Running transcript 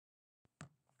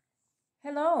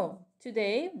Hello,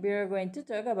 today we are going to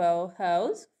talk about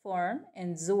house, farm,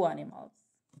 and zoo animals.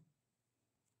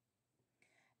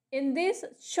 In this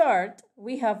chart,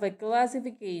 we have a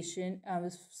classification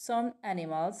of some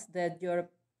animals that your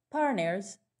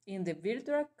partners in the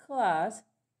virtual class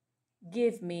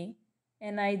give me,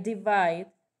 and I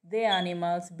divide the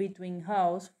animals between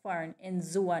house, farm, and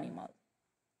zoo animals.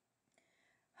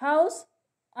 House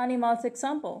animals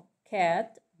example: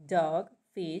 cat, dog,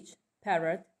 fish,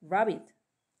 parrot, rabbit.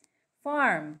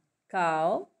 Farm: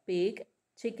 cow, pig,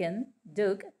 chicken,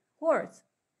 duck, horse.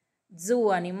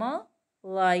 Zoo animal: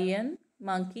 lion,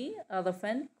 monkey,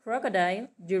 elephant, crocodile,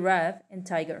 giraffe, and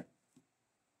tiger.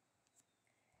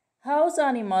 House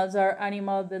animals are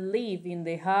animals that live in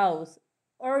the house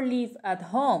or live at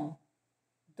home.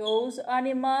 Those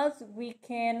animals, we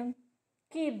can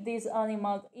keep these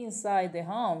animals inside the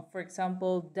home. For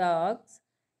example, dogs,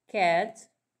 cats,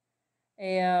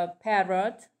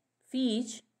 parrot,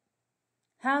 fish,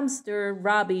 hamster,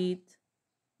 rabbit.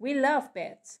 We love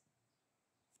pets.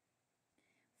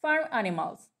 Farm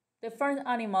animals. The farm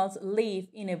animals live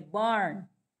in a barn.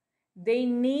 They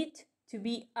need to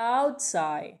be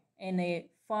outside in a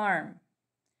farm.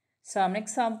 Some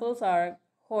examples are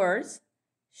horse,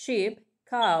 sheep,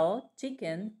 cow,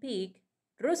 chicken, pig,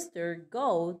 rooster,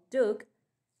 goat, duck,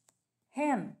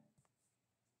 hen.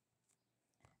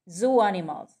 Zoo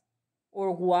animals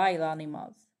or wild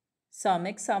animals. Some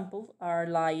examples are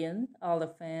lion,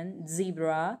 elephant,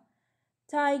 zebra,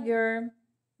 tiger,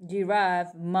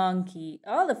 giraffe, monkey,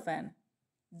 elephant.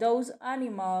 Those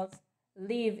animals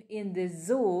live in the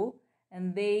zoo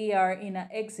and they are in an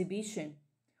exhibition.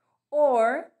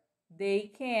 Or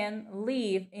they can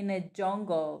live in a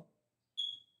jungle.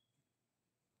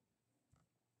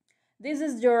 This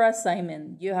is your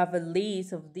assignment. You have a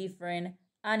list of different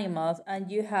animals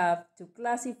and you have to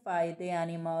classify the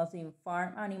animals in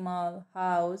farm animal,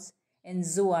 house, and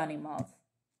zoo animals.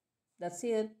 That's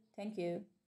it. Thank you.